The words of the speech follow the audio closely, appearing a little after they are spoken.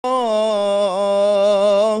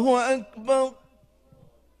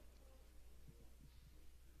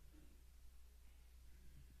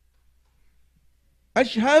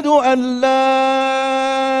أشهد أن لا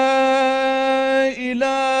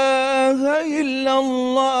إله إلا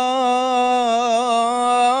الله.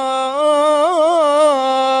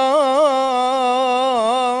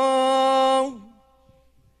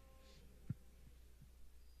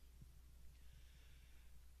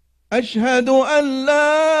 أشهد أن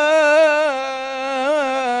لا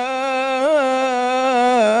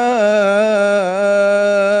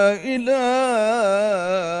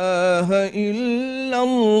إله إلا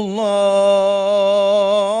الله.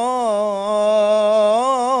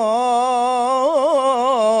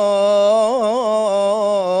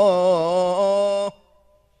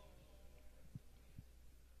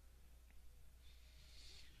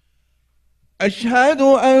 أشهد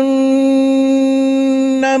أن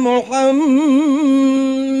محمد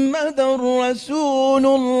رسول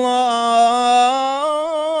الله.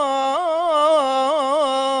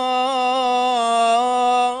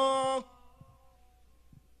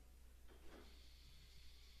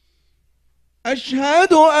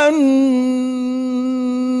 أشهد أن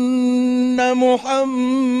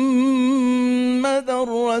محمد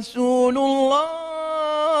رسول الله.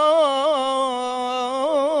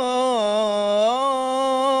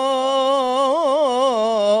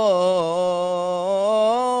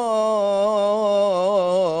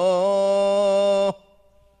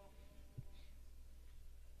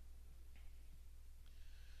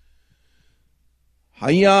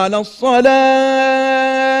 حي على الصلاة.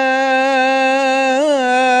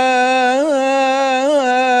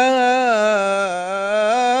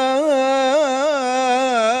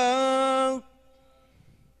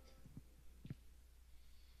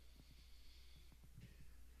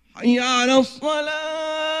 حي على الصلاة.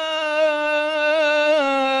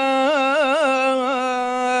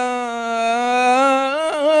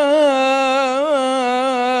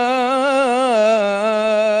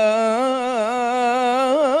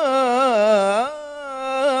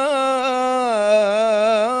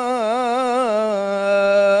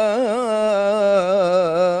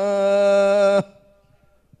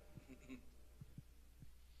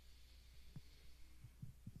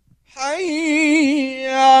 حي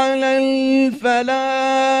على الفلاح.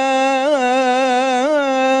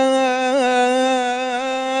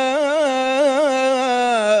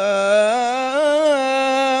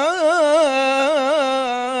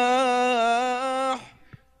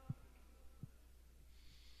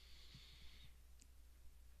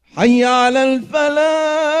 حي على الفلاح.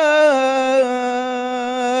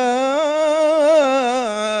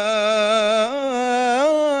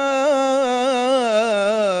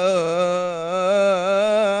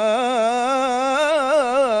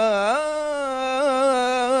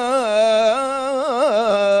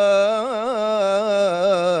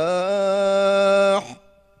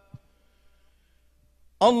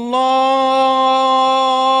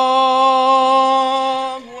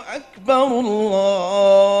 الله أكبر.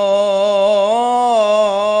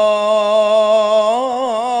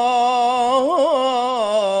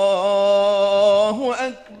 الله أكبر. الله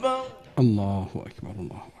أكبر. الله أكبر.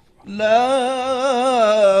 لا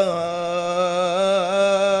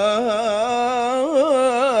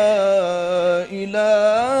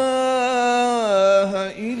إله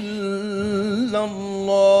إلا الله.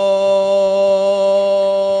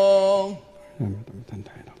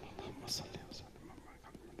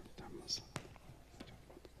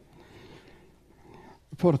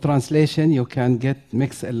 For translation, you can get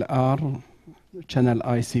MixLR channel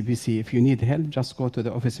ICBC. If you need help, just go to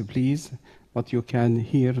the office, please. But you can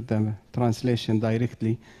hear the translation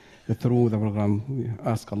directly through the program. We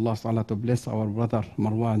ask Allah SWT to bless our brother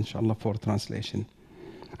Marwan, inshallah, for translation.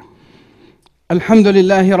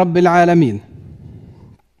 Alhamdulillahi Rabbil Alameen.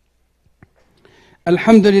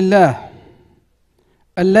 الحمد لله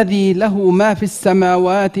الذي له ما في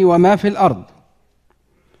السماوات وما في الأرض.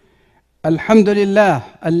 الحمد لله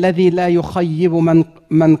الذي لا يخيب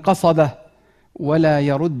من قصده ولا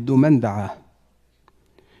يرد من دعاه.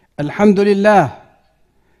 الحمد لله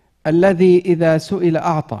الذي إذا سئل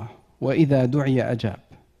أعطى وإذا دعي أجاب،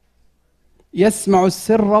 يسمع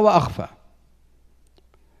السر وأخفى،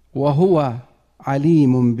 وهو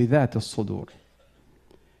عليم بذات الصدور.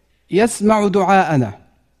 يسمع دعاءنا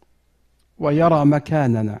ويرى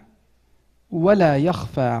مكاننا، ولا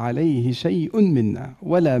يخفى عليه شيء منا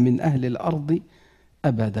ولا من أهل الأرض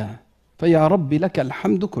أبدا. فيا رب لك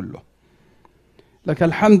الحمد كله، لك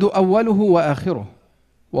الحمد أوله وآخره،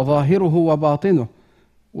 وظاهره وباطنه،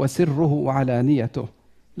 وسره وعلانيته.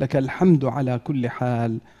 لك الحمد على كل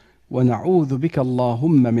حال، ونعوذ بك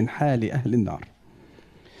اللهم من حال أهل النار.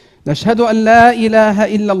 نشهد أن لا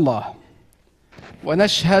إله إلا الله،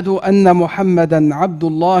 ونشهد أن محمدًا عبد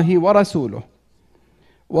الله ورسوله.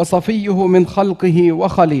 وصفيه من خلقه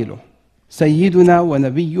وخليله، سيدنا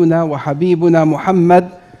ونبينا وحبيبنا محمد،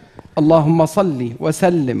 اللهم صل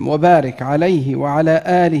وسلم وبارك عليه وعلى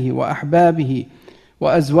آله وأحبابه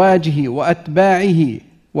وأزواجه وأتباعه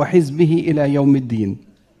وحزبه إلى يوم الدين.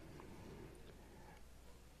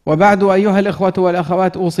 وبعد، أيها الإخوة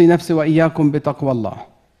والأخوات، أوصي نفسي وإياكم بتقوى الله.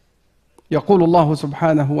 يقول الله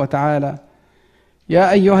سبحانه وتعالى: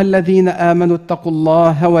 يا أيها الذين آمنوا اتقوا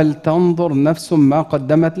الله ولتنظر نفس ما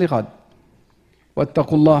قدمت لغد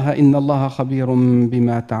واتقوا الله إن الله خبير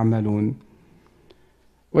بما تعملون.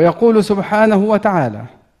 ويقول سبحانه وتعالى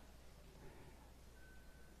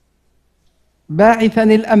باعثا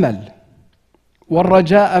الأمل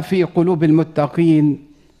والرجاء في قلوب المتقين،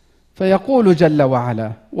 فيقول جل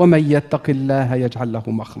وعلا: ومن يتق الله يجعل له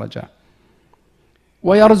مخرجا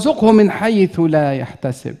ويرزقه من حيث لا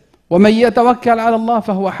يحتسب ومن يتوكل على الله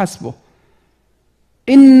فهو حسبه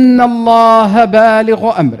إن الله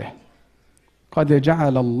بالغ أمره قد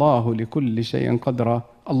جعل الله لكل شيء قدرا.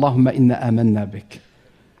 اللهم إنا آمنا بك،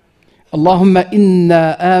 اللهم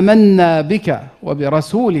إنا آمنا بك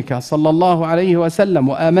وبرسولك صلى الله عليه وسلم،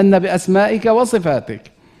 وآمنا بأسمائك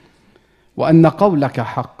وصفاتك، وأن قولك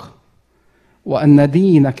حق، وأن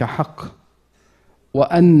دينك حق،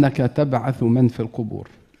 وأنك تبعث من في القبور.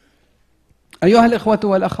 أيها الإخوة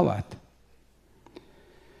والأخوات،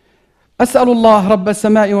 أسأل الله رب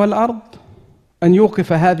السماء والأرض أن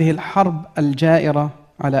يوقف هذه الحرب الجائرة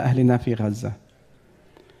على أهلنا في غزة،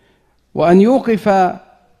 وأن يوقف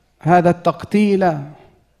هذا التقتيل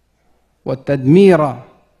والتدمير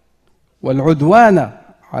والعدوان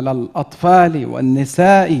على الأطفال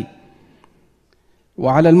والنساء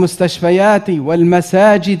وعلى المستشفيات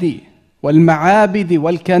والمساجد والمعابد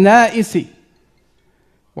والكنائس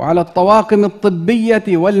وعلى الطواقم الطبية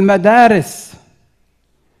والمدارس.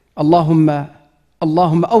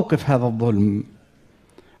 اللهم أوقف هذا الظلم،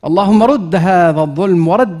 اللهم رد هذا الظلم.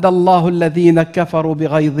 ورد الله الذين كفروا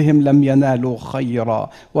بغيظهم لم ينالوا خيرا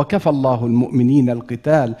وكفى الله المؤمنين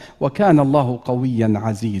القتال وكان الله قويا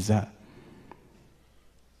عزيزا.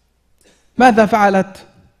 ماذا فعلت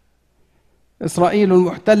إسرائيل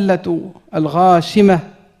المحتلة الغاشمة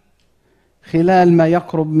خلال ما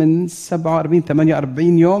يقرب من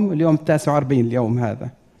 47-48 يوم؟ اليوم 49 اليوم هذا.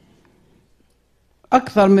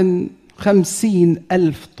 أكثر من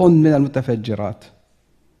 50,000 طن من المتفجرات،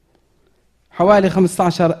 حوالي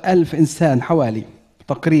 15,000 إنسان حوالي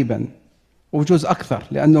تقريبا، وجوز أكثر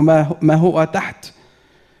لأنه ما هو تحت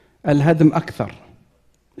الهدم أكثر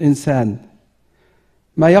إنسان،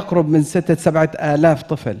 ما يقرب من 6-7 آلاف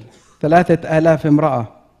طفل، 3,000 امرأة،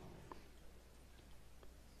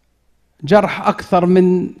 جرح أكثر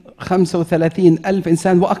من 35,000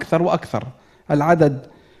 إنسان وأكثر، العدد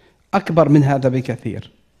أكبر من هذا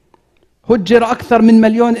بكثير. هجر أكثر من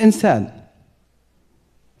 1,000,000 إنسان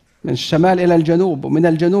من الشمال إلى الجنوب ومن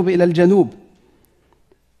الجنوب إلى الجنوب.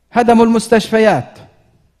 هدموا المستشفيات،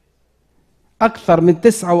 أكثر من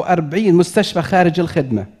 49 مستشفى خارج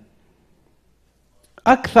الخدمة،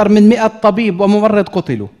 أكثر من 100 طبيب وممرض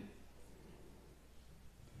قتلوا.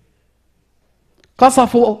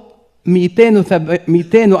 قصفوا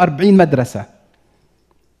 240 مدرسة.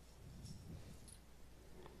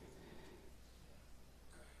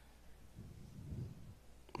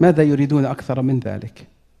 ماذا يريدون أكثر من ذلك؟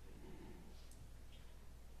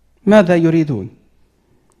 ماذا يريدون؟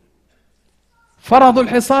 فرضوا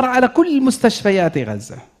الحصار على كل مستشفيات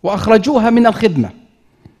غزة وأخرجوها من الخدمة.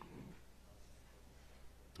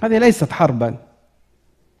 هذه ليست حربا،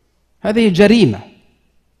 هذه جريمة،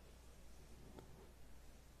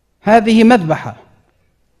 هذه مذبحة.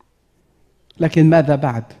 لكن ماذا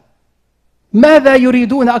بعد؟ ماذا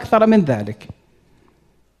يريدون أكثر من ذلك؟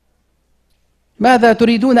 ماذا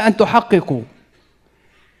تريدون أن تحققوا؟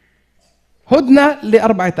 هدنة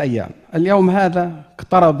ل4 أيام، اليوم هذا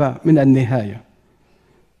اقترب من النهاية،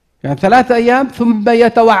 يعني 3 أيام ثم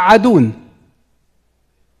يتوعدون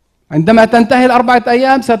عندما تنتهي 4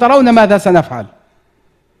 أيام سترون ماذا سنفعل.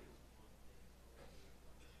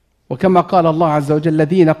 وكما قال الله عز وجل: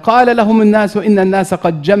 الذين قال لهم الناس إن الناس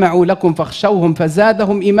قد جمعوا لكم فاخشوهم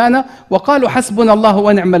فزادهم إيمانا وقالوا حسبنا الله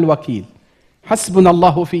ونعم الوكيل. حسبنا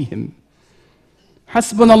الله فيهم،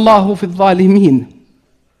 حسبنا الله في الظالمين.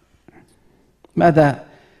 ماذا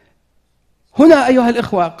هنا أيها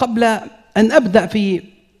الإخوة؟ قبل أن أبدأ في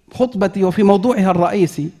خطبتي وفي موضوعها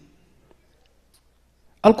الرئيسي،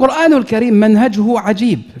 القرآن الكريم منهجه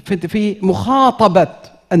عجيب في مخاطبة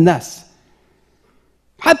الناس،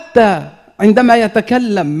 حتى عندما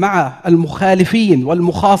يتكلم مع المخالفين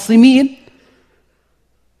والمخاصمين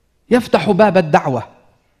يفتح باب الدعوة.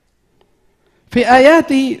 في آيات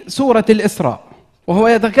سورة الإسراء وهو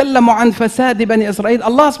يتكلم عن فساد بني إسرائيل،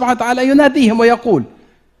 الله سبحانه وتعالى يناديهم ويقول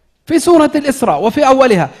في سورة الإسراء وفي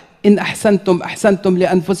أولها: إن أحسنتم أحسنتم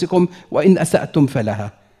لأنفسكم وإن أسأتم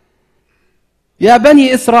فلها. يا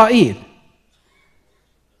بني إسرائيل،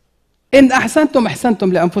 إن أحسنتم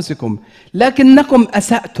أحسنتم لأنفسكم لكنكم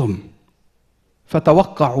أسأتم،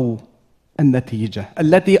 فتوقعوا النتيجة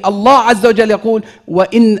التي الله عز وجل يقول: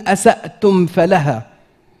 وإن أسأتم فلها.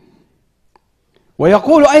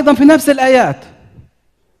 ويقول أيضا في نفس الآيات: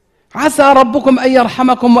 عسى ربكم أن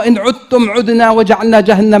يرحمكم وإن عدتم عدنا وجعلنا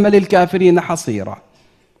جهنم للكافرين حصيرا.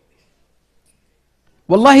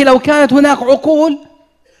 والله لو كانت هناك عقول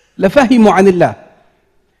لفهموا عن الله،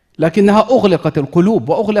 لكنها أغلقت القلوب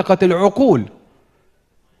وأغلقت العقول،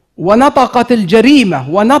 ونطقت الجريمة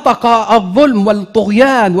ونطق الظلم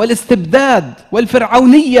والطغيان والاستبداد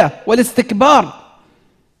والفرعونية والاستكبار.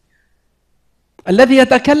 الذي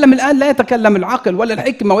يتكلم الآن لا يتكلم العقل ولا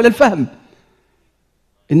الحكمة ولا الفهم،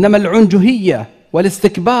 إنما العنجهية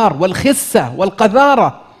والاستكبار والخسة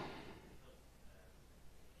والقذارة،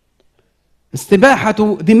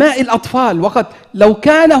 استباحة دماء الأطفال. وقد لو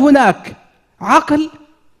كان هناك عقل،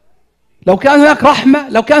 لو كان هناك رحمة،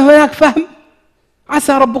 لو كان هناك فهم،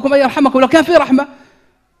 عسى ربكم أن يرحمكم، لو كان في رحمة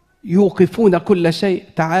يوقفون كل شيء.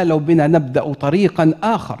 تعالوا بنا نبدأ طريقا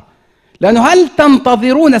آخر. لأنه هل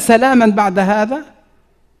تنتظرون سلاما بعد هذا؟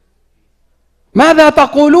 ماذا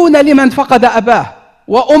تقولون لمن فقد أباه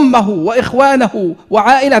وأمه وإخوانه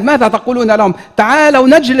وعائلة؟ ماذا تقولون لهم؟ تعالوا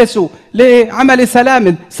نجلس لعمل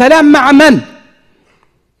سلام. سلام مع من؟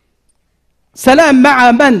 سلام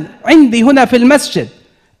مع من؟ عندي هنا في المسجد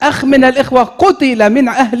أخ من الإخوة قتل من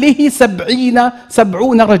أهله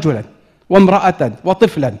 70 رجلا وامرأة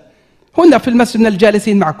وطفلا، هنا في المسجد من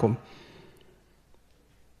الجالسين معكم.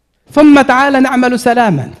 ثم تعال نعمل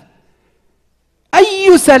سلاما.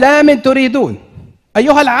 أي سلام تريدون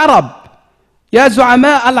أيها العرب؟ يا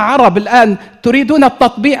زعماء العرب الآن تريدون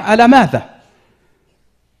التطبيع على ماذا؟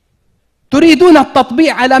 تريدون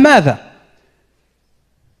التطبيع على ماذا؟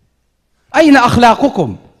 أين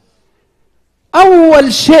أخلاقكم؟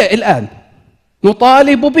 أول شيء الآن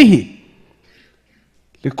نطالب به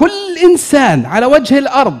لكل إنسان على وجه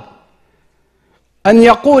الأرض أن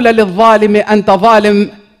يقول للظالم: أنت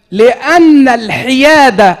ظالم، لأن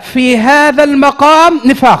الحياد في هذا المقام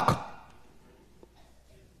نفاق.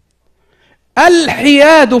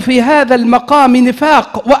 الحياد في هذا المقام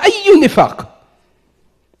نفاق، وأي نفاق،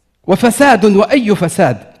 وفساد، وأي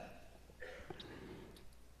فساد.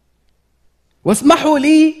 واسمحوا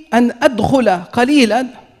لي أن أدخل قليلا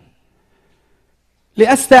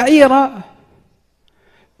لأستعير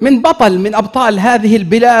من بطل من أبطال هذه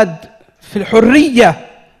البلاد في الحرية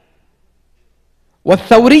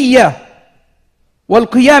والثورية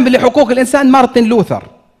والقيام لحقوق الإنسان، مارتن لوثر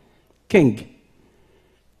كينج،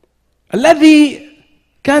 الذي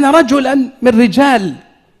كان رجلا من رجال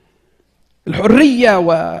الحرية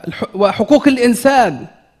وحقوق الإنسان،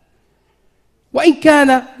 وإن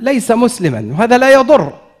كان ليس مسلما، وهذا لا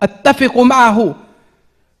يضر. أتفق معه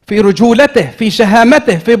في رجولته، في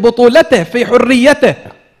شهامته، في بطولته، في حريته،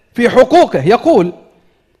 في حقوقه. يقول: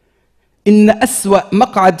 إن أسوأ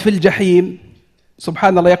مقعد في الجحيم،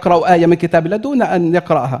 سبحان الله، يقرأ آية من كتاب الله دون أن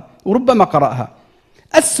يقرأها وربما قرأها: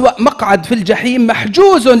 أسوأ مقعد في الجحيم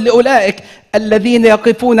محجوز لأولئك الذين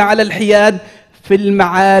يقفون على الحياد في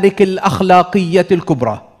المعارك الأخلاقية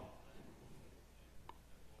الكبرى.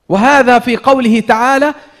 وهذا في قوله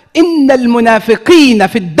تعالى: إن المنافقين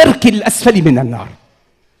في الدرك الأسفل من النار.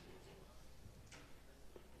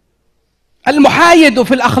 المحايد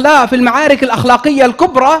في الأخلاق، في المعارك الأخلاقية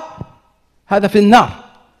الكبرى، هذا في النار.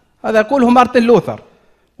 هذا يقوله مارتن لوثر،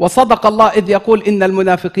 وصدق الله إذ يقول: إن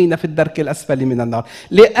المنافقين في الدرك الأسفل من النار،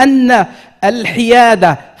 لأن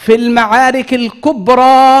الحياد في المعارك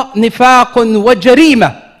الكبرى نفاق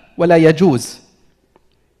وجريمة ولا يجوز.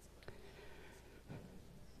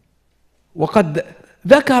 وقد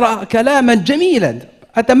ذكر كلاما جميلا،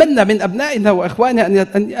 أتمنى من أبنائنا وإخواننا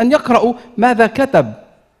أن يقرأوا ماذا كتب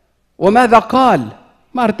وماذا قال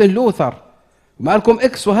مارتن لوثر ومالكوم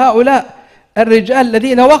إكس وهؤلاء الرجال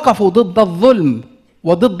الذين وقفوا ضد الظلم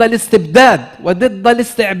وضد الاستبداد وضد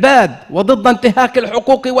الاستعباد وضد انتهاك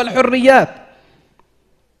الحقوق والحريات.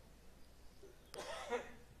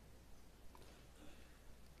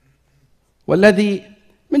 والذي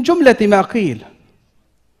من جملة ما قيل: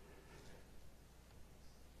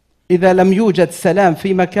 إذا لم يوجد سلام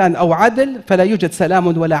في مكان أو عدل فلا يوجد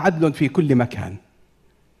سلام ولا عدل في كل مكان.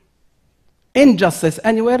 Injustice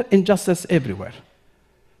anywhere, injustice everywhere.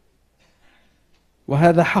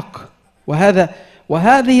 وهذا حق.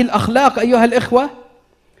 وهذه الأخلاق أيها الإخوة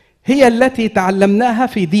هي التي تعلمناها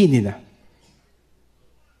في ديننا.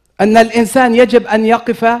 أن الإنسان يجب أن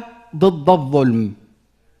يقف ضد الظلم،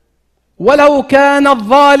 ولو كان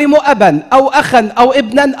الظالم أبا أو أخا أو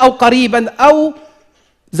ابنا أو قريبا أو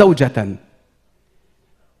زوجة.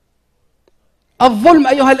 الظلم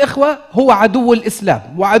أيها الإخوة هو عدو الإسلام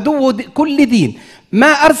وعدو كل دين. ما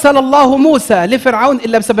أرسل الله موسى لفرعون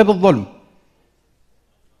إلا بسبب الظلم،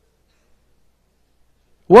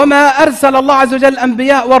 وما أرسل الله عز وجل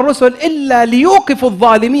الأنبياء والرسل إلا ليوقفوا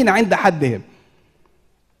الظالمين عند حدهم.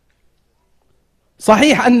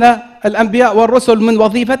 صحيح أن الأنبياء والرسل من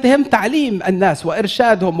وظيفتهم تعليم الناس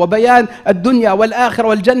وإرشادهم وبيان الدنيا والآخرة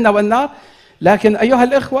والجنة والنار، لكن أيها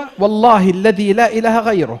الإخوة والله الذي لا إله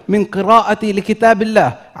غيره، من قراءتي لكتاب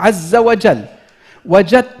الله عز وجل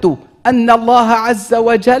وجدت أن الله عز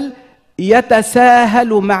وجل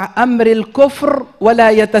يتساهل مع أمر الكفر ولا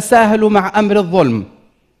يتساهل مع أمر الظلم،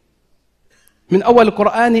 من أول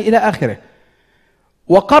القرآن إلى آخره.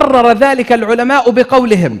 وقرر ذلك العلماء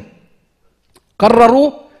بقولهم،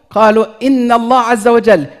 قالوا إن الله عز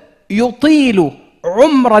وجل يطيل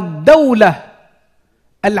عمر الدولة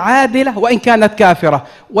العادلة وإن كانت كافرة،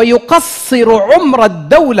 ويقصر عمر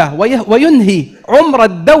الدولة وينهي عمر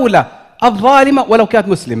الدولة الظالمة ولو كانت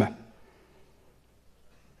مسلمة.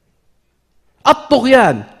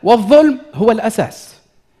 الطغيان والظلم هو الأساس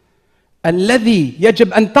الذي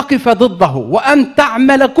يجب أن تقف ضده وأن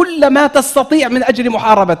تعمل كل ما تستطيع من أجل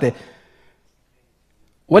محاربته.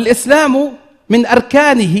 والإسلام من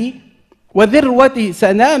أركانه وذروة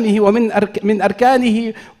سنامه ومن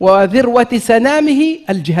أركانه وذروة سنامه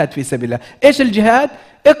الجهاد في سبيل الله. إيش الجهاد؟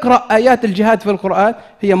 اقرأ آيات الجهاد في القرآن،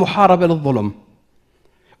 هي محاربة للظلم.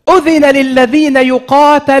 أذن للذين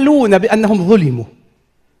يقاتلون بأنهم ظلموا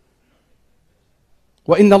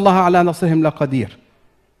وإن الله على نصرهم لقدير.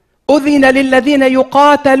 أذن للذين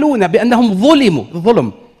يقاتلون بأنهم ظلموا،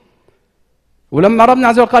 ظلم. ولما ربنا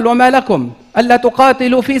عز وجل قال وما لكم ألا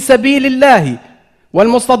تقاتلوا في سبيل الله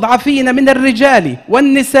والمستضعفين من الرجال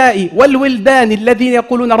والنساء والولدان الذين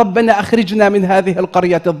يقولون ربنا أخرجنا من هذه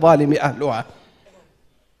القرية الظالم أهلها.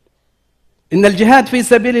 إن الجهاد في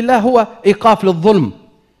سبيل الله هو إيقاف للظلم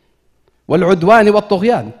والعدوان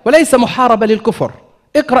والطغيان، وليس محاربة للكفر.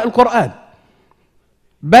 اقرأ القرآن،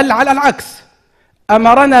 بل على العكس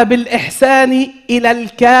أمرنا بالإحسان إلى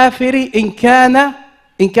الكافر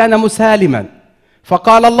إن كان مسالما.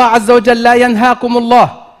 فقال الله عز وجل لا ينهاكم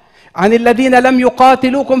الله عن الذين لم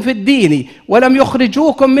يقاتلوكم في الدين ولم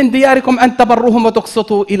يخرجوكم من دياركم أن تبروهم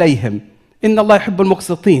وتقسطوا إليهم إن الله يحب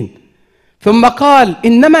المقسطين. ثم قال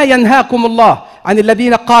إنما ينهاكم الله عن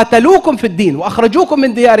الذين قاتلوكم في الدين وأخرجوكم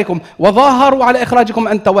من دياركم وظاهروا على إخراجكم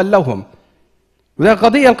أن تولوهم.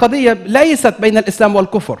 القضية ليست بين الإسلام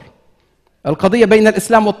والكفر، القضية بين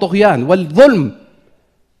الإسلام والطغيان والظلم.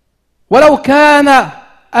 ولو كان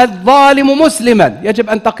الظالم مسلما يجب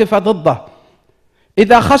أن تقف ضده.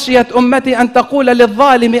 إذا خشيت أمتي أن تقول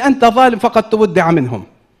للظالم أنت ظالم فقد تودع منهم.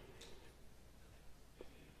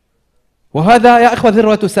 وهذا يا إخوة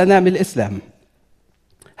ذروة سنام الإسلام،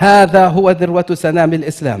 هذا هو ذروة سنام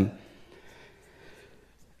الإسلام.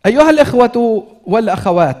 أيها الإخوة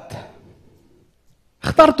والأخوات،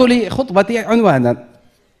 اخترت لخطبتي عنوانا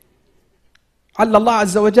على الله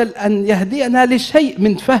عز وجل أن يهدينا لشيء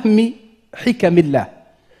من فهم حكم الله.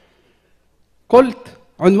 قلت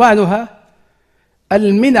عنوانها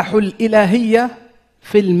المنح الإلهية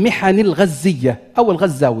في المحن الغزية أو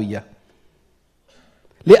الغزاوية،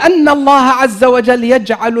 لأن الله عز وجل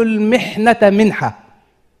يجعل المحنة منحة.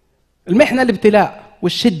 المحنة الابتلاء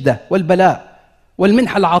والشدة والبلاء،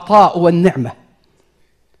 والمنحة العطاء والنعمة.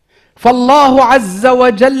 فالله عز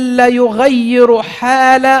وجل يغير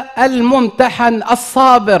حال الممتحن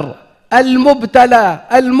الصابر المبتلى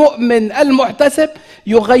المؤمن المحتسب،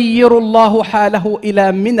 يغير الله حاله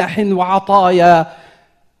إلى منح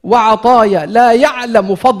وعطايا لا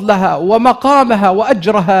يعلم فضلها ومقامها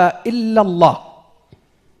وأجرها إلا الله.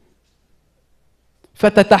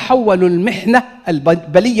 فتتحول المحنة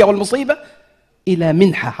البلية والمصيبة إلى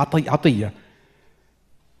منحة عطية.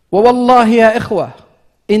 ووالله يا إخوة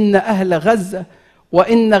إن أهل غزة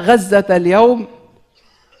وإن غزة اليوم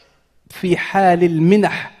في حال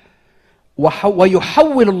المنح،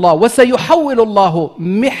 ويحول الله وسيحول الله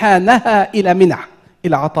محنها إلى منح،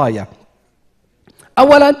 إلى عطايا.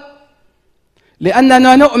 أولا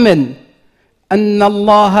لأننا نؤمن أن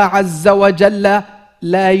الله عز وجل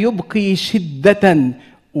لا يبقي شدة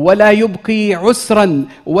ولا يبقي عسرا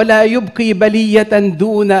ولا يبقي بلية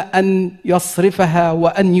دون أن يصرفها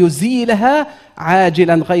وأن يزيلها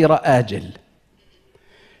عاجلا غير آجل.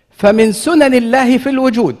 فمن سنن الله في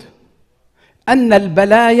الوجود أن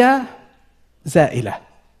البلايا زائلة،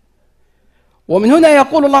 ومن هنا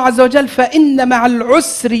يقول الله عز وجل فإن مع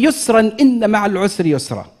العسر يسرا إن مع العسر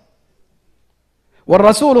يسرا.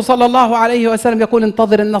 والرسول صلى الله عليه وسلم يقول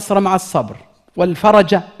انتظر النصر مع الصبر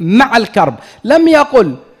والفرج مع الكرب. لم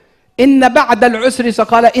يقل إن بعد العسر يسرا،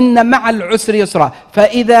 قال إن مع العسر يسرا،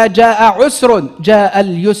 فإذا جاء عسر جاء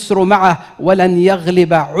اليسر معه، ولن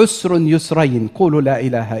يغلب عسر يسرين. قولوا لا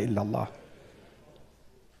إله إلا الله.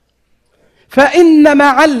 فإن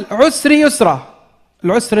مع العسر يسرا،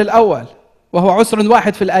 العسر الأول وهو عسر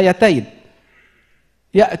واحد في الآيتين،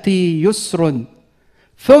 يأتي يسر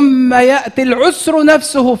ثم يأتي العسر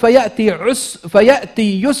نفسه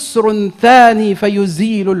فيأتي يسر ثاني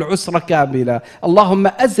فيزيل العسر كاملا. اللهم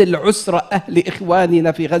أزل عسر أهل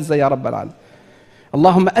إخواننا في غزة يا رب العالمين.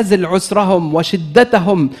 اللهم أزل عسرهم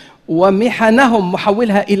وشدتهم ومحنهم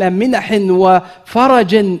وحولها إلى منح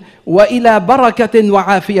وفرج وإلى بركة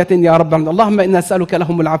وعافية يا رب العالمين. اللهم إنا نسألك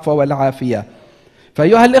لهم العفو والعافية.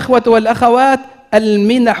 فأيها الإخوة والأخوات،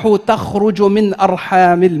 المنح تخرج من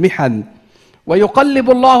أرحام المحن،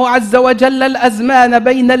 ويقلب الله عز وجل الأزمان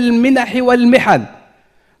بين المنح والمحن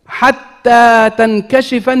حتى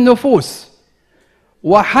تنكشف النفوس،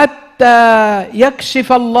 وحتى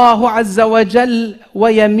يكشف الله عز وجل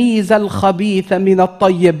ويميز الخبيث من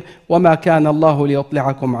الطيب، وما كان الله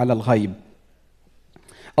ليطلعكم على الغيب.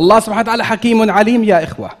 الله سبحانه وتعالى حكيم عليم يا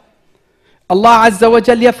إخوة. الله عز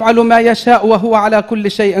وجل يفعل ما يشاء وهو على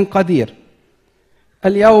كل شيء قدير.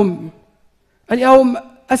 اليوم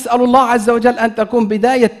أسأل الله عز وجل أن تكون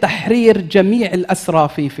بداية تحرير جميع الأسرى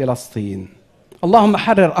في فلسطين. اللهم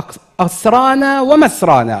حرر أسرانا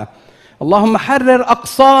ومسرانا، اللهم حرر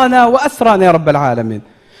أقصانا وأسرانا يا رب العالمين.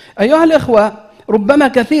 أيها الإخوة، ربما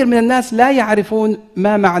كثير من الناس لا يعرفون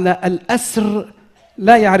ما معنى الأسر،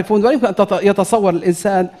 لا يعرفون، ويمكن أن يتصور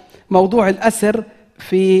الإنسان موضوع الأسر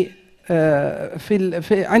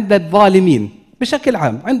عند الظالمين بشكل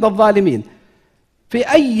عام، عند الظالمين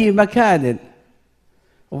في أي مكان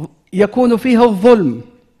يكون فيه الظلم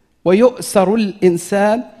ويؤسر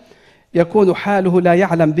الإنسان، يكون حاله لا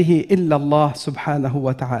يعلم به إلا الله سبحانه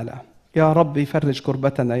وتعالى. يا رب فرج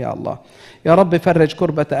كربتنا يا الله، يا رب فرج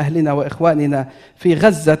كربة أهلنا وإخواننا في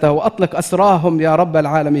غزة وأطلق أسراهم يا رب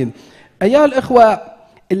العالمين. أيها الإخوة،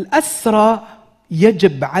 الأسرى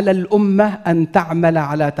يجب على الأمة أن تعمل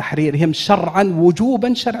على تحريرهم شرعا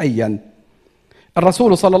وجوبا شرعيا.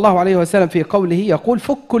 الرسول صلى الله عليه وسلم في قوله يقول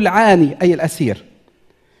فك العاني أي الأسير.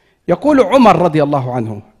 يقول عمر رضي الله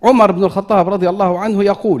عنه، عمر بن الخطاب رضي الله عنه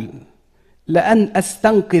يقول لأن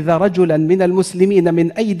أستنقذ رجلا من المسلمين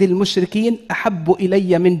من أيدي المشركين أحب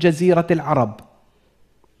إلي من جزيرة العرب،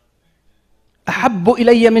 أحب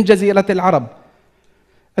إلي من جزيرة العرب.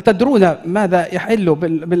 أتدرون ماذا يحل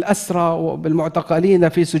بالأسرى وبالمعتقلين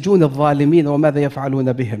في سجون الظالمين وماذا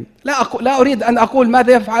يفعلون بهم؟ لا أريد أن أقول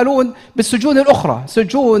ماذا يفعلون بالسجون الأخرى،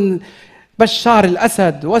 سجون بشار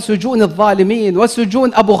الأسد وسجون الظالمين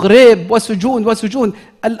وسجون أبو غريب وسجون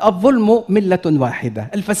الظلم ملة واحدة،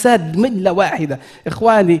 الفساد ملة واحدة.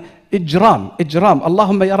 إخواني، إجرام.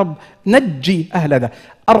 اللهم يا رب نجي أهلنا.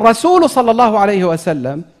 الرسول صلى الله عليه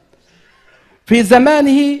وسلم في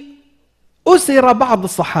زمانه أسر بعض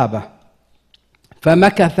الصحابة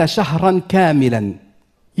فمكث شهرا كاملا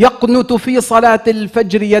يقنت في صلاة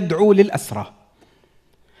الفجر يدعو للأسرى.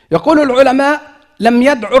 يقول العلماء لم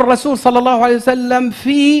يدعو الرسول صلى الله عليه وسلم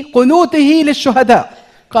في قنوته للشهداء،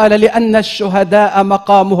 قال لأن الشهداء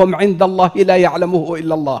مقامهم عند الله لا يعلمه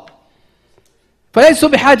إلا الله، فليسوا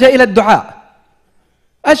بحاجة إلى الدعاء،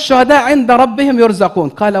 الشهداء عند ربهم يرزقون.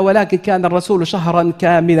 قال ولكن كان الرسول شهرا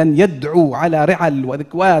كاملا يدعو على رعل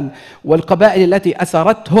وذكوان والقبائل التي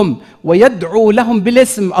أسرتهم، ويدعو لهم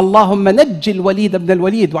بالاسم، اللهم نجي الوليد بن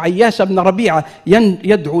الوليد وعياش بن ربيعة،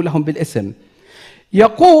 يدعو لهم بالاسم.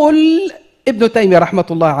 يقول ابن تيمية رحمة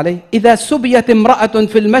الله عليه إذا سبيت امرأة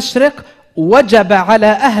في المشرق وجب على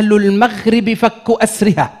أهل المغرب فك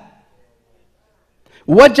أسرها،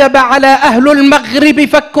 وجب على أهل المغرب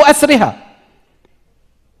فك أسرها.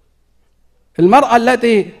 المرأة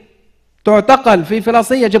التي تعتقل في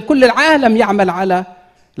فلسطين يجب كل العالم يعمل على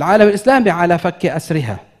العالم الإسلامي على فك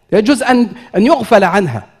أسرها، يجوز أن يغفل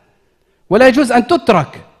عنها ولا يجوز أن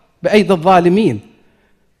تترك بأيدي الظالمين.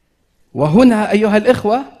 وهنا أيها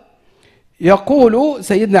الإخوة يقول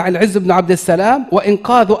سيدنا العز بن عبد السلام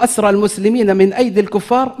وإنقاذ أسرى المسلمين من أيدي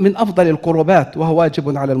الكفار من أفضل القربات وهو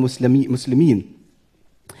واجب على المسلمين.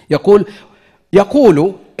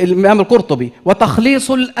 يقول الإمام القرطبي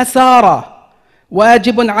وتخليص الأسارى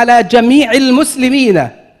واجب على جميع المسلمين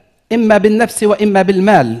إما بالنفس وإما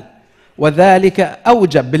بالمال، وذلك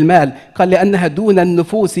أوجب بالمال، قال لأنها دون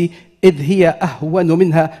النفوس إذ هي أهون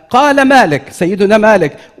منها. قال مالك سيدنا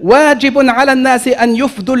مالك واجب على الناس أن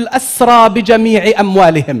يفدوا الأسرى بجميع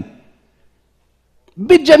أموالهم،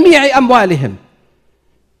 بجميع أموالهم.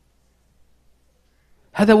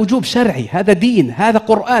 هذا وجوب شرعي، هذا دين، هذا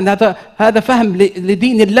قرآن، هذا فهم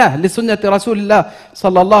لدين الله، لسنة رسول الله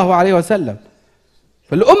صلى الله عليه وسلم.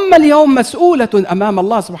 فالأمة اليوم مسؤولة أمام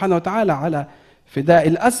الله سبحانه وتعالى على فداء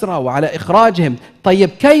الأسرى وعلى إخراجهم. طيب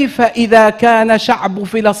كيف إذا كان شعب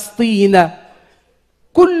فلسطين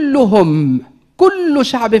كلهم، كل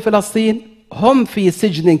شعب فلسطين هم في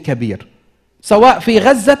سجن كبير، سواء في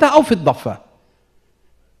غزة أو في الضفة؟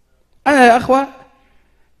 أنا يا أخوة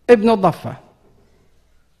ابن الضفة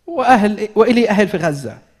وإلي أهل في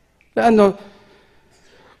غزة، لأنه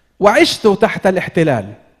وعشت تحت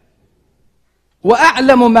الاحتلال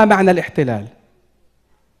وأعلم ما معنى الاحتلال.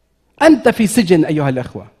 أنت في سجن أيها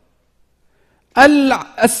الأخوة.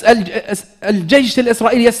 الجيش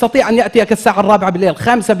الإسرائيلي يستطيع أن يأتيك الساعة 4 بالليل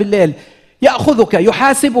 5 بالليل، يأخذك،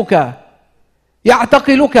 يحاسبك،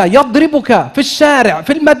 يعتقلك، يضربك في الشارع،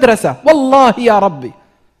 في المدرسة. والله يا ربي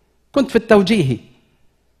كنت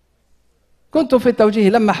في التوجيه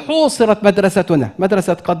لما حوصرت مدرستنا،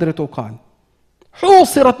 مدرسة قدر طوقان،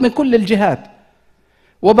 حوصرت من كل الجهات،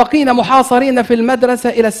 وبقينا محاصرين في المدرسة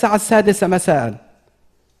إلى الساعة 6 مساء.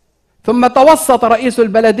 ثم توسط رئيس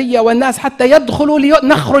البلدية والناس حتى يدخلوا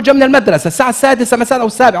نخرج من المدرسة الساعة 6 مساء أو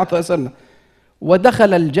 7 صرنا،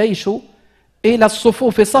 ودخل الجيش إلى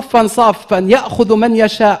الصفوف صفا صافا، يأخذ من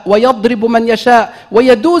يشاء ويضرب من يشاء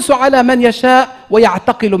ويدوس على من يشاء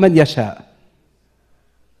ويعتقل من يشاء.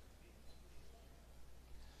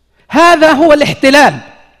 هذا هو الاحتلال،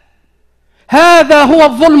 هذا هو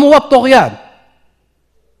الظلم والطغيان.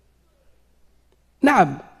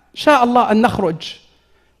 نعم شاء الله أن نخرج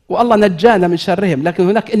والله نجانا من شرهم، لكن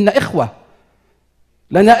هناك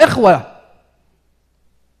لنا إخوة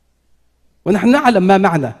ونحن نعلم ما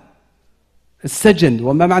معنى السجن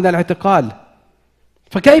وما معنى الاعتقال.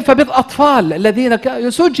 فكيف بالأطفال الذين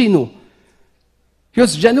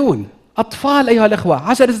يسجنون؟ أطفال أيها الأخوة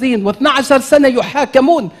 10 سنين و12 سنة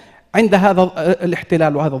يحاكمون عند هذا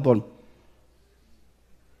الاحتلال وهذا الظلم.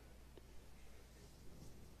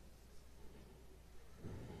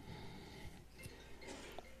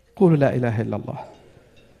 قولوا لا إله إلا الله،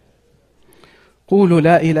 قولوا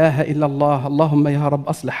لا إله إلا الله. اللهم يا رب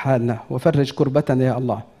أصلح حالنا وفرج كربتنا يا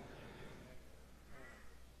الله.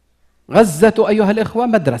 غزة أيها الإخوة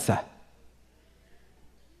مدرسة،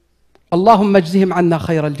 اللهم اجزهم عنا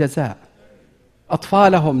خير الجزاء.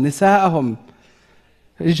 أطفالهم، نساءهم،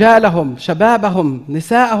 رجالهم، شبابهم،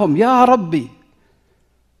 نساءهم، يا ربي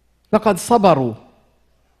لقد صبروا،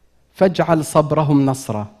 فاجعل صبرهم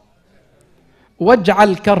نصرا،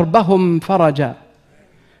 واجعل كربهم فرجا،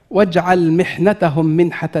 واجعل محنتهم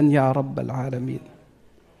منحة يا رب العالمين.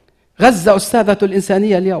 غزة أستاذة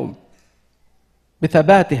الإنسانية اليوم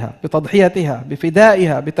بثباتها، بتضحيتها،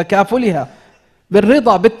 بفدائها، بتكافلها،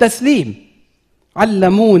 بالرضا، بالتسليم.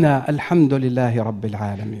 علمونا الحمد لله رب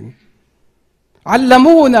العالمين،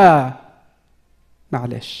 علمونا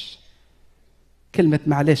معلش. كلمة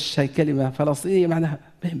معلش هي كلمة فلسطينية معناها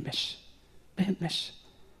بهمش.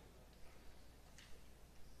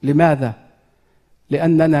 لماذا؟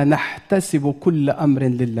 لأننا نحتسب كل أمر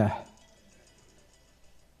لله،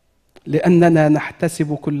 لأننا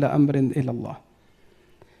نحتسب كل أمر إلى الله.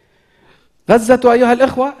 غزة أيها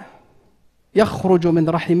الإخوة يخرج من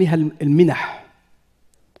رحمها المنح.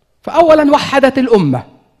 فأولا وحدت الأمة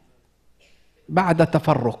بعد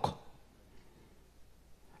تفرق،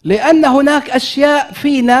 لأن هناك أشياء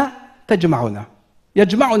فينا تجمعنا،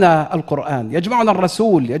 يجمعنا القرآن، يجمعنا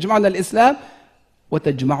الرسول، يجمعنا الإسلام،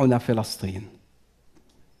 وتجمعنا فلسطين.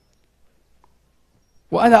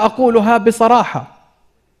 وأنا أقولها بصراحة،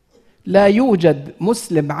 لا يوجد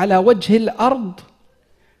مسلم على وجه الأرض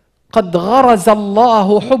قد غرز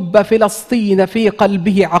الله حب فلسطين في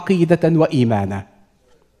قلبه عقيدة وإيمانا،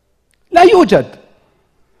 لا يوجد.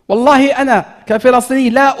 والله أنا كفلسطيني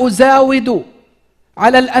لا أزاود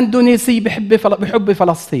على الأندونيسي بحب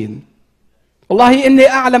فلسطين. والله إني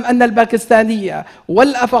أعلم أن الباكستانية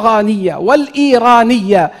والأفغانية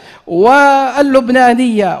والإيرانية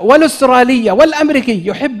واللبنانية والأسترالية والأمريكي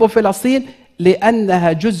يحب فلسطين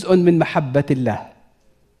لأنها جزء من محبة الله.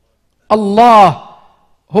 الله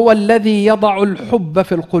هو الذي يضع الحب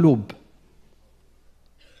في القلوب.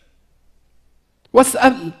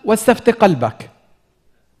 واسأل واستفتي قلبك،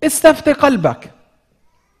 استفتي قلبك،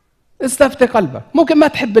 استفتي قلبك. ممكن ما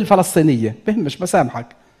تحب الفلسطينية، بهمش،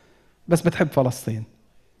 بسامحك، بس بتحب فلسطين.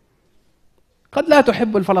 قد لا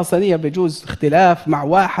تحب الفلسطينية، بجوز اختلاف مع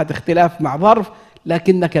واحد، اختلاف مع ظرف،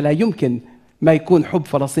 لكنك لا يمكن ما يكون حب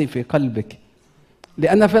فلسطين في قلبك،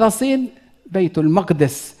 لأن فلسطين بيت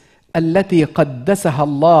المقدس التي قدسها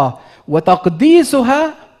الله،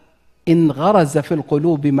 وتقديسها انغرز في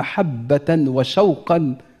القلوب محبة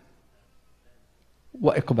وشوقا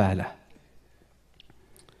وإقبالا.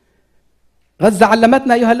 غزة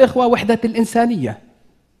علمتنا أيها الإخوة وحدة الإنسانية.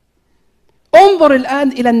 انظر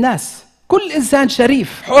الآن إلى الناس، كل إنسان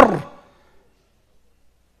شريف حر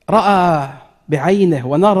رأى بعينه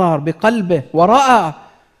ونظر بقلبه ورأى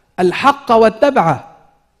الحق واتبعه.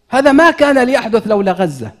 هذا ما كان ليحدث لولا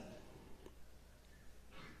غزة.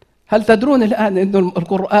 هل تدرون الآن أن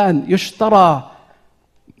القرآن يشترى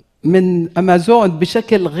من أمازون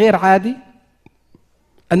بشكل غير عادي؟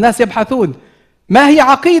 الناس يبحثون ما هي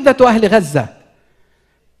عقيدة أهل غزة؟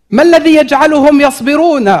 ما الذي يجعلهم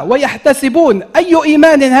يصبرون ويحتسبون؟ أي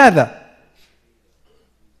إيمان هذا؟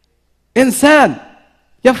 إنسان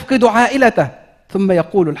يفقد عائلته ثم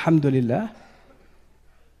يقول الحمد لله.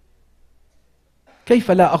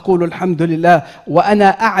 كيف لا أقول الحمد لله وأنا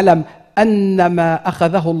أعلم أن ما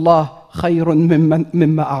أخذه الله خير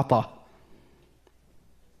مما أعطاه؟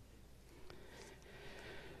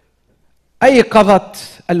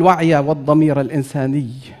 أيقظت الوعي والضمير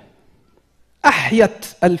الإنساني، أحيت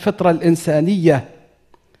الفطرة الإنسانية،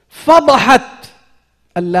 فضحت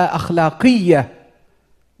اللا أخلاقية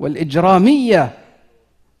والإجرامية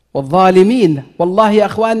والظالمين. والله يا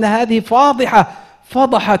أخواننا هذه فاضحة،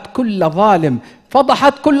 فضحت كل ظالم،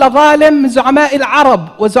 فضحت كل ظالم من زعماء العرب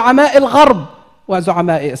وزعماء الغرب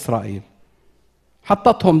وزعماء إسرائيل.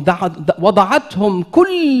 حطتهم وضعتهم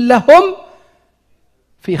كلهم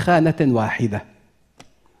في خانة واحدة.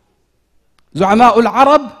 زعماء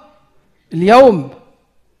العرب اليوم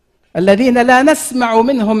الذين لا نسمع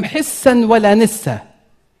منهم حسا ولا نسا،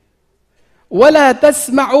 ولا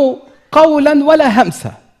تسمع قولا ولا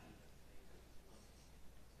همسا،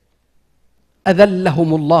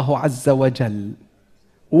 أذلهم الله عز وجل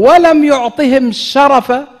ولم يعطهم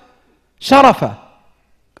شرف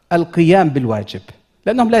القيام بالواجب،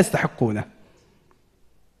 لأنهم لا يستحقونه.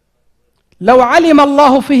 لو علم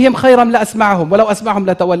الله فيهم خيرا لأسمعهم، ولو أسمعهم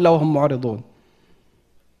لتولوا وهم معرضون.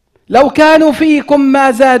 لو كانوا فيكم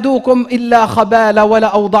ما زادوكم إلا خبالا ولا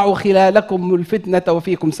أوضعوا خلالكم الفتنة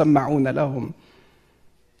وفيكم سمعون لهم.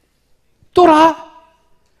 ترى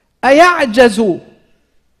أيعجز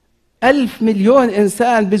 1,000 مليون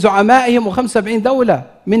إنسان بزعمائهم و75 دولة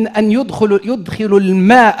من أن يدخلوا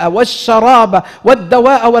الماء والشراب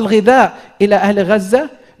والدواء والغذاء إلى أهل غزة؟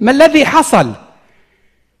 ما الذي حصل؟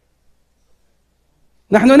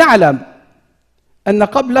 نحن نعلم أن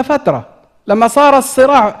قبل فترة لما صار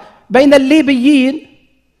الصراع بين الليبيين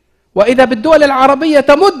وإذا بالدول العربية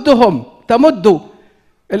تمد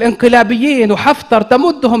الانقلابيين وحفتر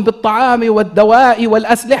تمدهم بالطعام والدواء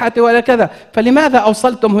والأسلحة وكذا، فلماذا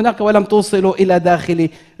أوصلتم هناك ولم توصلوا إلى داخل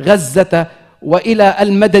غزة وإلى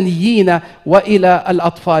المدنيين وإلى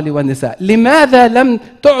الأطفال والنساء؟ لماذا لم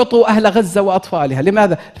تعطوا أهل غزة وأطفالها؟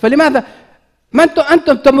 لماذا؟ فلماذا ما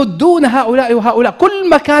أنتم تمدون هؤلاء وهؤلاء؟ كل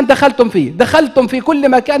مكان دخلتم في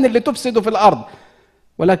كل مكان اللي تفسدوا في الأرض،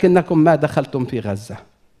 ولكنكم ما دخلتم في غزة،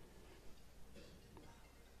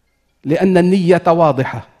 لأن النية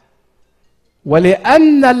واضحة،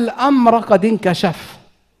 ولأن الأمر قد انكشف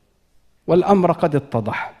والأمر قد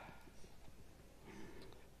اتضح.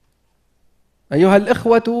 أيها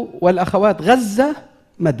الإخوة والأخوات، غزة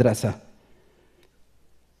مدرسة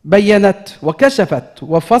بينت وكشفت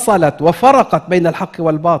وفصلت وفرقت بين الحق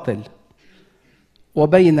والباطل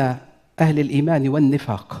وبين أهل الإيمان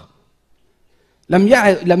والنفاق.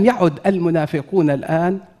 لم يعد المنافقون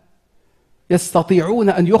الآن يستطيعون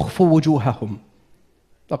أن يخفوا وجوههم،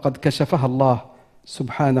 لقد كشفها الله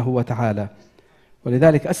سبحانه وتعالى.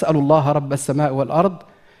 ولذلك أسأل الله رب السماء والأرض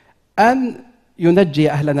أن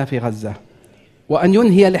ينجي أهلنا في غزة، وأن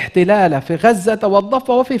ينهي الاحتلال في غزة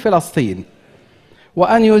والضفة وفي فلسطين،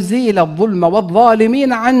 وأن يزيل الظلم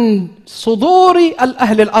والظالمين عن صدور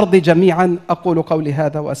أهل الأرض جميعا. أقول قولي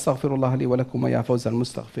هذا وأستغفر الله لي ولكم ويا فوز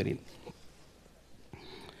المستغفرين.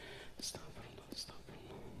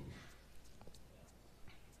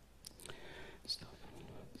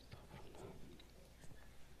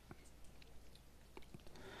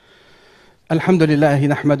 الحمد لله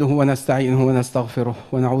نحمده ونستعينه ونستغفره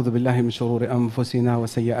ونعوذ بالله من شرور أنفسنا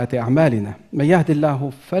وسيئات أعمالنا. من يهد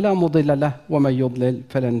الله فلا مضل له ومن يضلل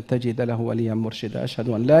فلن تجد له وليا مرشدا. أشهد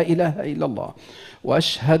أن لا إله إلا الله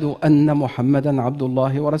وأشهد أن محمدا عبد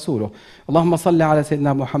الله ورسوله. اللهم صل على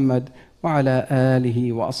سيدنا محمد وعلى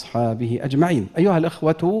آله وأصحابه أجمعين. أيها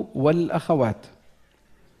الإخوة والأخوات،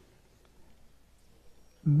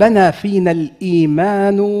 بنى فينا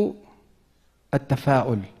الإيمان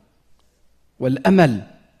التفاؤل والأمل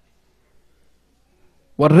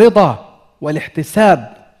والرضا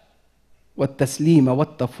والاحتساب والتسليم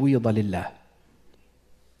والتفويض لله.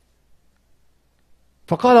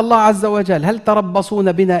 فقال الله عز وجل: هل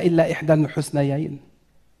تربصون بنا إلا إحدى الحسنيين؟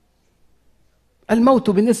 الموت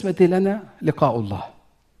بالنسبة لنا لقاء الله،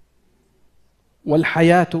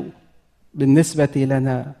 والحياة بالنسبة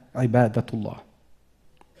لنا عبادة الله.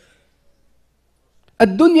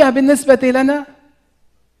 الدنيا بالنسبة لنا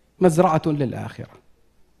مزرعة للآخرة،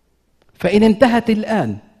 فإن انتهت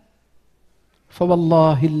الآن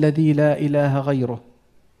فوالله الذي لا إله غيره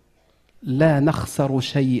لا نخسر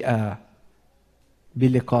شيئا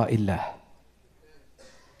بلقاء الله،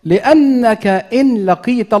 لأنك إن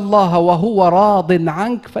لقيت الله وهو راض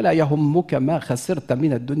عنك فلا يهمك ما خسرت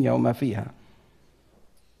من الدنيا وما فيها.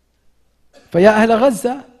 فيا أهل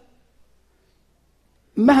غزة،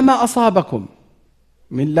 مهما أصابكم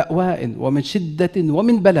من لأواء ومن شدة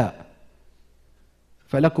ومن بلاء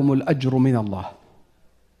فلكم الأجر من الله،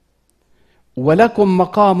 ولكم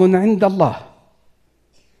مقام عند الله.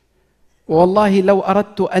 والله لو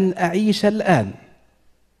أردت أن أعيش الآن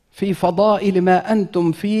في فضائل ما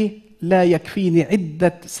أنتم فيه لا يكفيني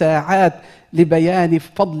عدة ساعات لبيان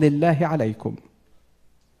فضل الله عليكم.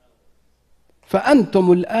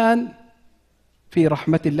 فأنتم الآن في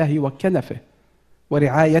رحمة الله وكنفه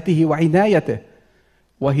ورعايته وعنايته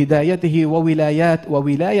وهدايته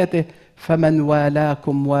وولايته، فمن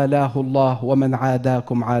والاكم والاه الله ومن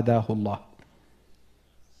عاداكم عاداه الله.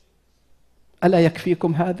 ألا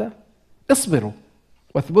يكفيكم هذا؟ اصبروا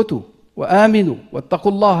واثبتوا وآمنوا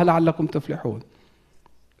واتقوا الله لعلكم تفلحون.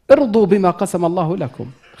 ارضوا بما قسم الله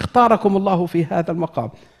لكم. اختاركم الله في هذا المقام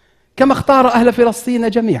كما اختار أهل فلسطين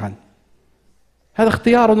جميعا. هذا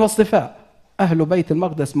اختيار واصطفاء. أهل بيت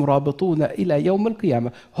المقدس مرابطون إلى يوم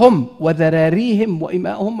القيامة، هم وذراريهم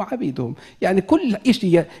وإمائهم وعبيدهم، يعني كل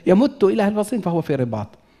شيء يمت إلى أهل فلسطين فهو في رباط.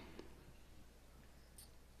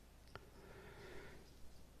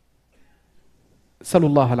 سألوا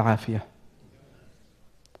الله العافية،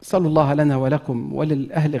 سألوا الله لنا ولكم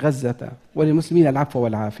وللأهل غزة وللمسلمين العفو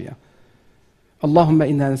والعافية. اللهم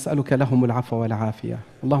إنا نسألك لهم العفو والعافية،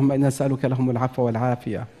 اللهم إنا نسألك لهم العفو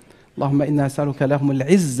والعافية، اللهم إنا نسألك لهم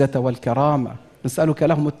العزة والكرامة، نسألك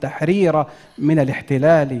لهم التحرير من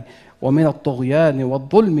الاحتلال ومن الطغيان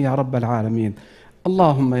والظلم يا رب العالمين.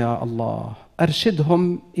 اللهم يا الله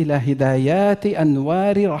أرشدهم إلى هدايات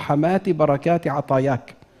أنوار رحمات بركات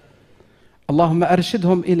عطاياك. اللهم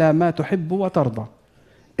أرشدهم إلى ما تحب وترضى.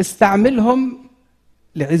 استعملهم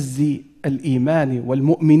لعز الإيمان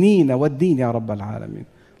والمؤمنين والدين يا رب العالمين.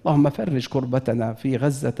 اللهم فرج كربتنا في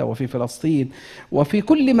غزة وفي فلسطين وفي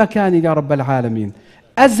كل مكان يا رب العالمين.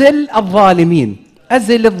 أزل الظالمين،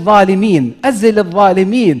 أزل الظالمين، أزل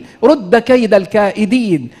الظالمين، رد كيد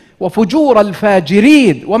الكائدين وفجور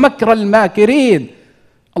الفاجرين ومكر الماكرين.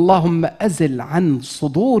 اللهم أزل عن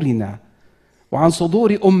صدورنا وعن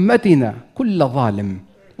صدور أمتنا كل ظالم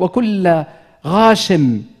وكل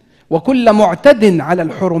غاشم وكل معتد على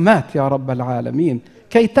الحرمات يا رب العالمين،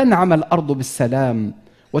 كي تنعم الأرض بالسلام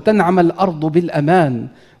وتنعم الأرض بالأمان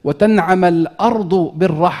وتنعم الأرض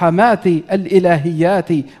بالرحمات الإلهيات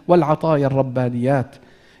والعطايا الربانيات.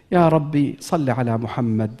 يا ربي صل على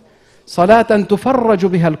محمد صلاة تفرج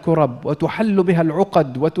بها الكرب وتحل بها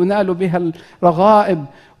العقد وتنال بها الرغائب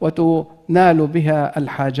وتنال بها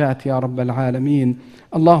الحاجات يا رب العالمين.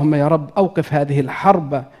 اللهم يا رب أوقف هذه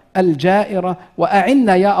الحرب الجائرة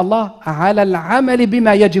وأعنا يا الله على العمل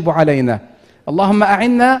بما يجب علينا. اللهم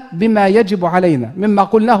أعنا بما يجب علينا مما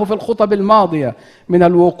قلناه في الخطب الماضية من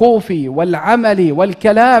الوقوف والعمل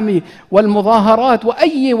والكلام والمظاهرات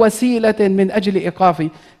وأي وسيلة من أجل إيقاف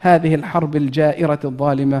هذه الحرب الجائرة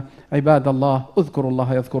الظالمة. عباد الله، اذكروا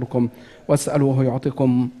الله يذكركم واسألوه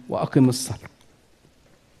يعطيكم وأقم الصلاة.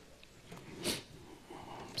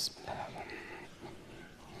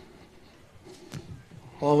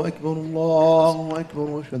 الله أكبر الله أكبر،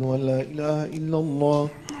 وأشهد أن لا إله إلا الله،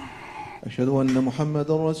 أشهد أن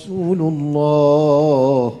محمد رسول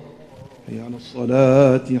الله. حي على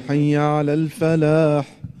الصلاة، حي على الفلاح،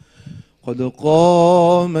 قد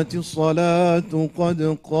قامت الصلاة،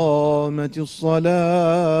 قد قامت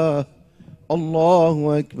الصلاة.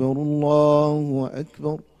 الله أكبر الله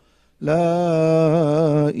أكبر،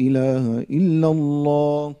 لا إله إلا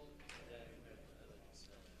الله.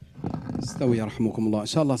 استوي يرحمكم الله. إن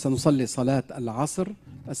شاء الله سنصلي صلاة العصر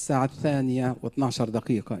الساعة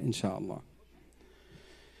 2:12 إن شاء الله.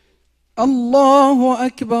 الله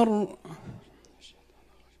أكبر.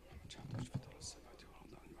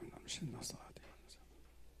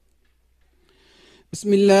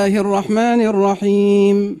 بسم الله الرحمن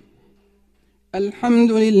الرحيم.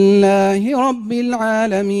 الحمد لله رب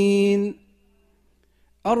العالمين،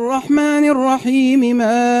 الرحمن الرحيم،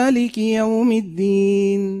 مالك يوم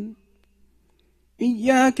الدين،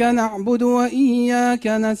 إياك نعبد وإياك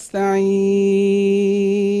نستعين،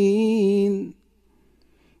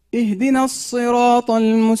 اهدنا الصراط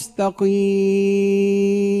المستقيم،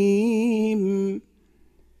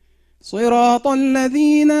 صراط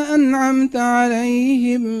الذين أنعمت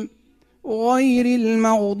عليهم غير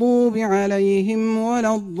المغضوب عليهم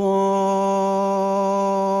ولا الضالين.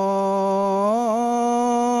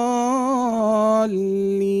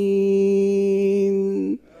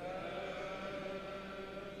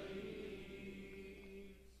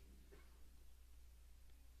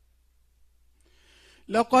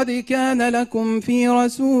 لقد كان لكم في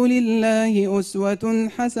رسول الله أسوة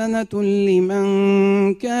حسنة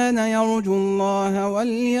لمن كان يرجو الله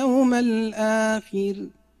واليوم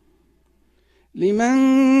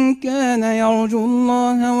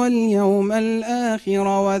الآخر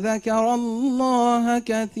وذكر الله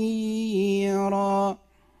كثيرا.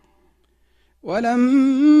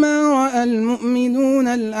 ولما رأى المؤمنون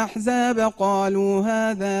الأحزاب قالوا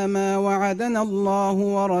هذا ما وعدنا الله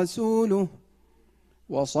ورسوله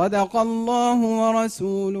وصدق الله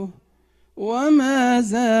ورسوله وما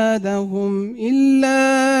زادهم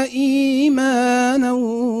إلا إيمانا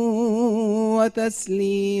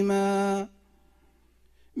وتسليما.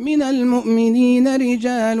 من المؤمنين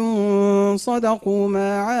رجال صدقوا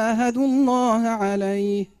ما عاهدوا الله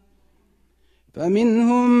عليه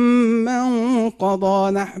فمنهم من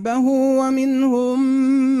قضى نحبه ومنهم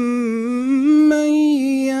من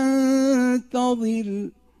ينتظر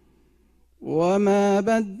وما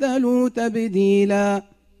بدلوا تبديلا.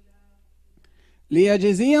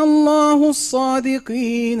 ليجزي الله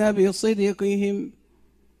الصادقين بصدقهم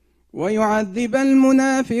ويعذب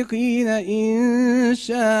المنافقين إن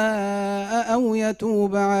شاء أو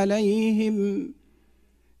يتوب عليهم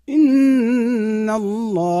إن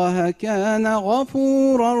الله كان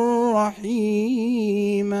غفورا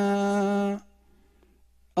رحيما.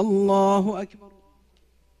 الله أكبر.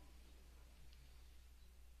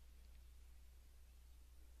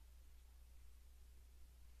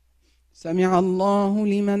 سمع الله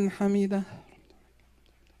لمن حمده.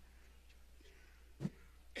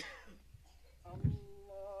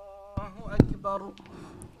 الله أكبر.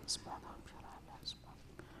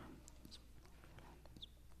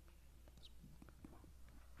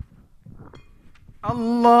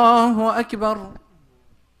 الله أكبر.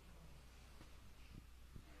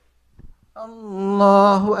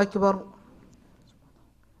 الله أكبر.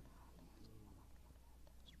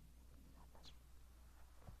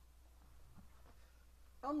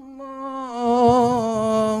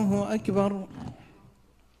 الله أكبر.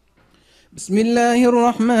 بسم الله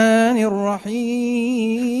الرحمن الرحيم.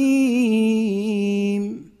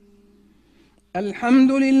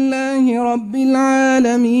 الحمد لله رب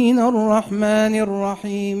العالمين الرحمن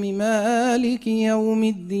الرحيم مالك يوم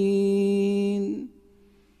الدين.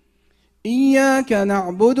 إياك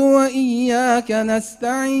نعبد وإياك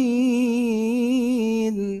نستعين.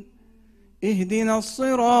 اهدنا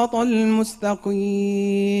الصراط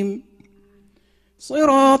المستقيم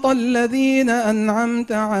صراط الذين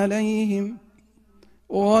أنعمت عليهم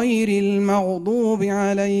غير المغضوب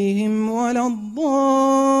عليهم ولا الضالين.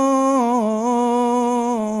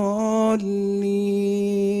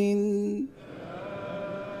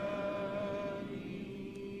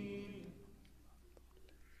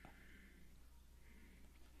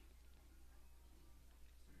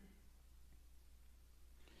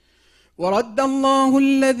 ورد الله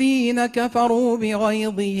الذين كفروا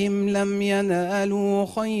بغيظهم لم ينالوا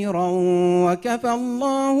خيرا وكفى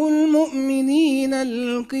الله المؤمنين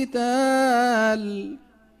القتال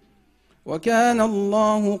وكان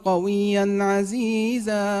الله قويا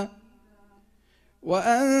عزيزا.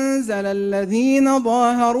 وأنزل الذين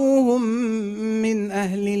ظاهروهم من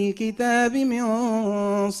أهل الكتاب من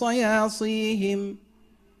صياصيهم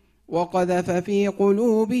وقذف في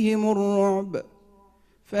قلوبهم الرعب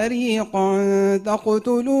فريقا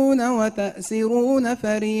تقتلون وتأسرون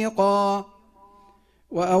فريقا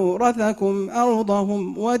وأورثكم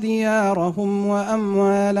أرضهم وديارهم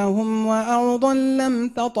وأموالهم وأرضا لم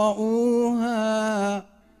تطئوها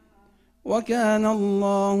وكان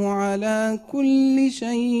الله على كل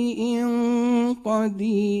شيء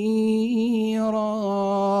قديرا.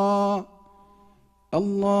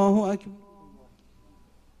 الله أكبر.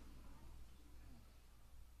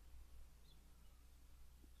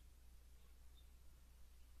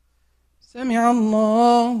 سمع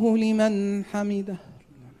الله لمن حمده.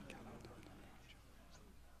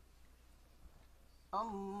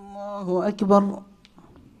 الله أكبر.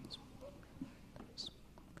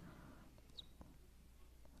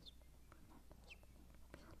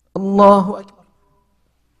 الله أكبر.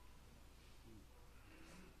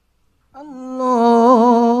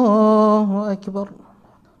 الله أكبر.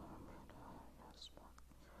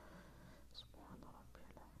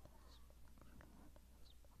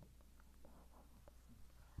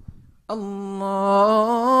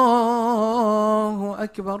 الله الله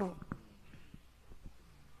أكبر.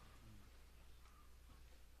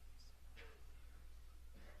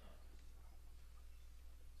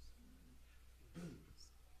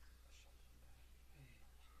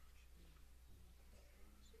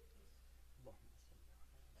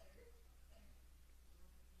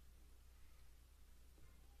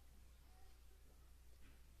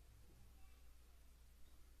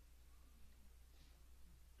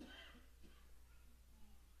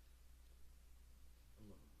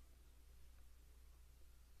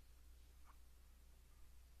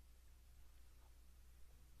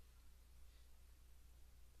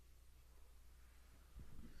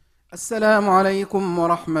 السلام عليكم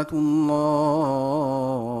ورحمة الله.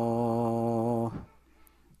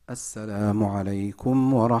 السلام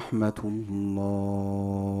عليكم ورحمة الله.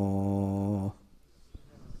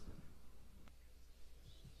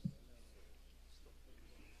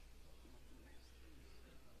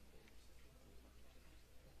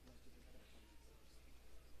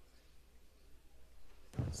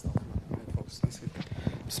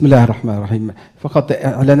 بسم الله الرحمن الرحيم. فقط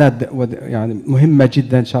إعلانات يعني مهمة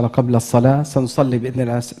جدا إن شاء الله قبل الصلاة. سنصلي بإذن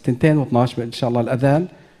الله 2:12 إن شاء الله الأذان.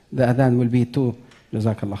 The أذان will be 2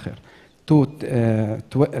 جزاك الله خير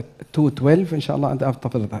 2:12 إن شاء الله. أنت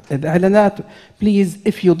أفتقد الإعلانات. Please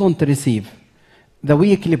if you don't receive the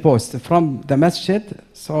weekly post from the masjid,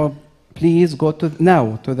 so please go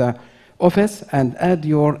now to the office and add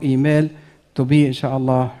your email to be إن شاء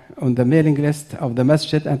الله on the mailing list of the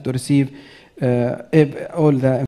masjid and to receive all the